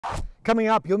Coming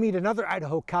up, you'll meet another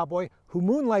Idaho cowboy who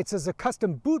moonlights as a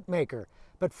custom boot maker.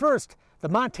 But first, the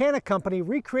Montana company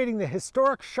recreating the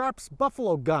historic Sharps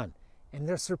buffalo gun and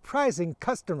their surprising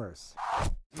customers.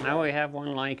 Now we have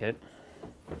one like it,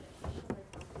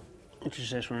 which is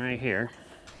this one right here.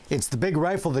 It's the big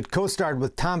rifle that co-starred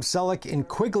with Tom Selleck in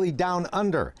Quigley Down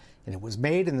Under, and it was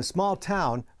made in the small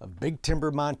town of Big Timber,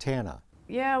 Montana.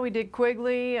 Yeah, we did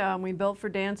Quigley. We built for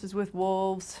Dances with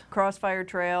Wolves, Crossfire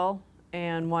Trail,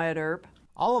 and Wyatt Earp.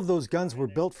 All of those guns were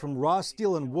built from raw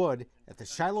steel and wood at the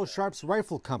Shiloh Sharps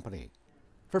Rifle Company.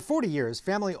 For 40 years,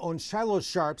 family-owned Shiloh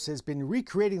Sharps has been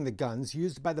recreating the guns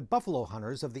used by the buffalo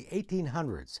hunters of the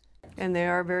 1800s. And they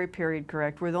are very period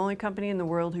correct. We're the only company in the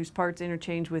world whose parts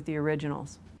interchange with the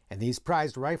originals. And these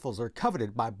prized rifles are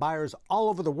coveted by buyers all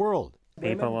over the world.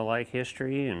 People like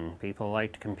history and people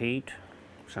like to compete.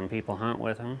 Some people hunt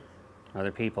with them.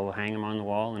 Other people hang them on the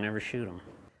wall and never shoot them.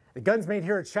 The guns made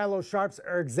here at Shiloh Sharps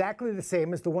are exactly the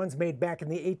same as the ones made back in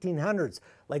the 1800s,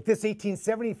 like this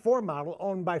 1874 model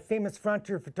owned by famous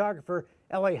frontier photographer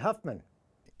L.A. Huffman.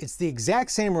 It's the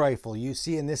exact same rifle you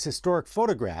see in this historic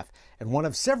photograph and one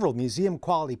of several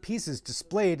museum-quality pieces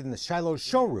displayed in the Shiloh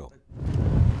showroom.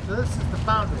 So this is the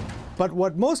foundry. But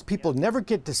what most people never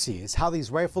get to see is how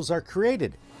these rifles are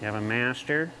created. You have a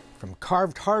master. From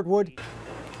carved hardwood.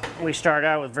 We start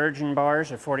out with virgin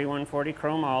bars of 4140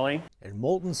 chromoly. And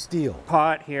molten steel.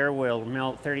 Pot here will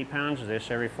melt 30 pounds of this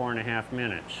every 4.5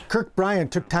 minutes. Kirk Bryan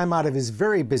took time out of his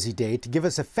very busy day to give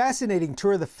us a fascinating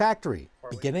tour of the factory,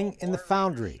 beginning in the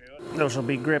foundry. Those will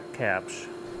be grip caps.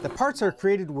 The parts are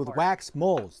created with wax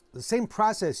molds, the same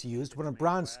process used when a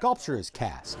bronze sculpture is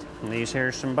cast. And these here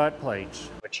are some butt plates.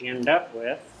 What you end up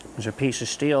with is a piece of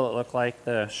steel that looked like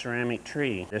the ceramic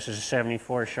tree. This is a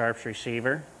 74 Sharps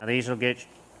receiver. Now these will get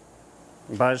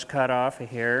buzz cut off of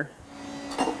here.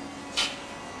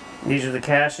 These are the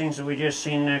castings that we just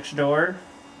seen next door.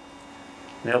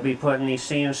 They'll be put in these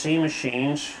CNC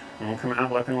machines and will come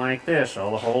out looking like this.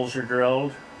 All the holes are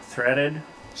drilled, threaded.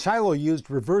 Shiloh used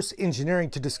reverse engineering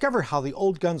to discover how the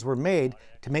old guns were made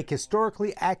to make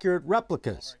historically accurate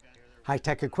replicas.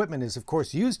 High-tech equipment is of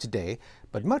course used today,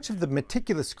 but much of the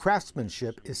meticulous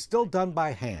craftsmanship is still done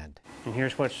by hand. And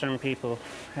here's what some people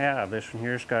have. This one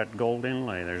here's got gold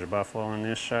inlay. There's a buffalo on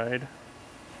this side,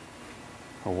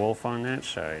 a wolf on that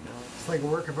side. It's like a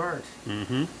work of art.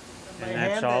 Mm-hmm. And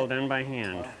that's all done by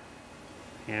hand.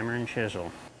 Hammer and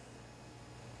chisel.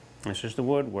 This is the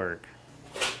woodwork.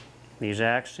 These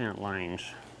accent lines,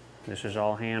 this is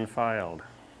all hand filed.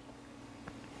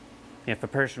 If a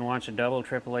person wants a double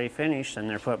AAA finish, then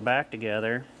they're put back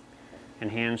together and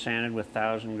hand sanded with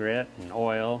 1000 grit and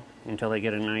oil until they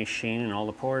get a nice sheen and all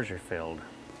the pores are filled.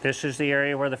 This is the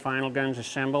area where the final gun's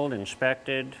assembled,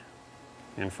 inspected,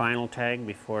 and final tagged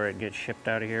before it gets shipped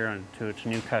out of here to its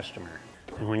new customer.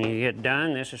 And when you get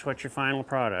done, this is what your final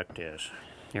product is.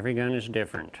 Every gun is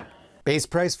different. Base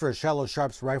price for a Shiloh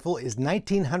Sharps rifle is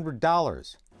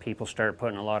 $1,900. People start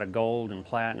putting a lot of gold and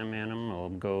platinum in them. They'll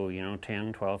go, you know,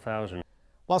 10, 12,000.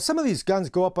 While some of these guns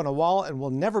go up on a wall and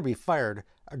will never be fired,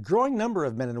 a growing number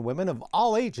of men and women of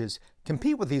all ages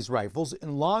compete with these rifles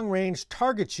in long-range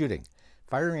target shooting,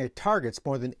 firing at targets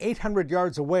more than 800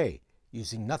 yards away,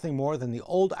 using nothing more than the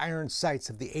old iron sights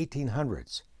of the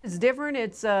 1800s. It's different.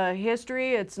 It's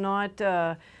history. It's not...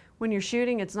 When you're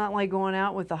shooting, it's not like going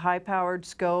out with the high-powered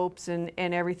scopes and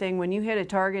everything. When you hit a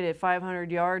target at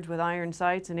 500 yards with iron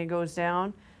sights and it goes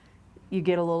down, you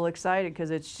get a little excited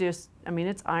because it's just, I mean,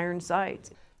 it's iron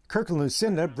sights. Kirk and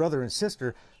Lucinda, brother and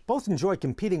sister, both enjoy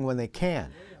competing when they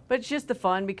can. But it's just the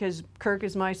fun because Kirk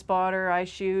is my spotter. I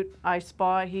shoot, I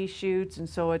spot, he shoots, and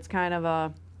so it's kind of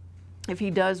a, if he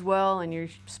does well and you're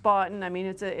spotting, I mean,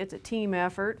 it's a team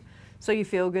effort. So you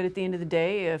feel good at the end of the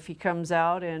day. If he comes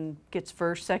out and gets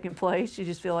first, second place, you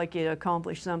just feel like you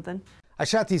accomplished something. I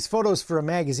shot these photos for a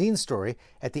magazine story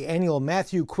at the annual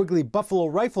Matthew Quigley Buffalo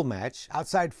Rifle Match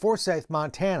outside Forsyth,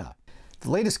 Montana. The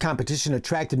latest competition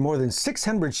attracted more than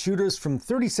 600 shooters from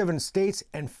 37 states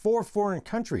and 4 foreign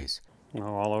countries.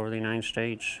 All over the United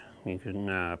States. You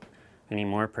can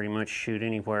anymore pretty much shoot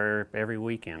anywhere every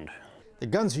weekend. The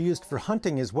guns are used for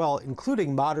hunting as well,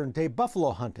 including modern-day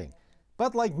buffalo hunting.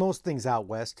 But like most things out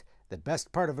west, the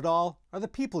best part of it all are the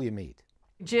people you meet.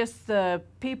 Just the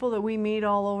people that we meet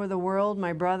all over the world,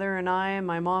 my brother and I, and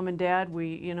my mom and dad,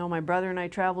 my brother and I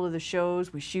travel to the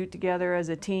shows, we shoot together as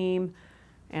a team,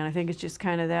 and I think it's just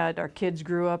kind of that. Our kids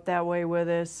grew up that way with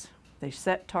us. They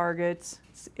set targets.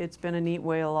 It's been a neat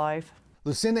way of life.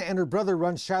 Lucinda and her brother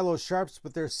run Shiloh Sharps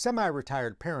with their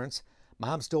semi-retired parents.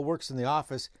 Mom still works in the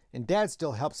office, and Dad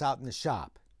still helps out in the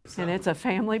shop. And it's a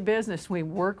family business. We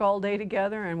work all day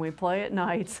together and we play at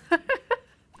nights.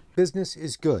 Business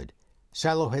is good,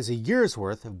 Shiloh has a year's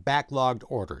worth of backlogged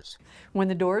orders. When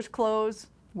the doors close,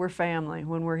 we're family.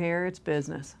 When we're here, it's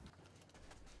business.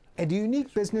 And a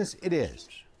unique business it is,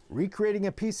 recreating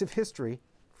a piece of history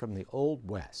from the Old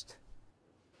West.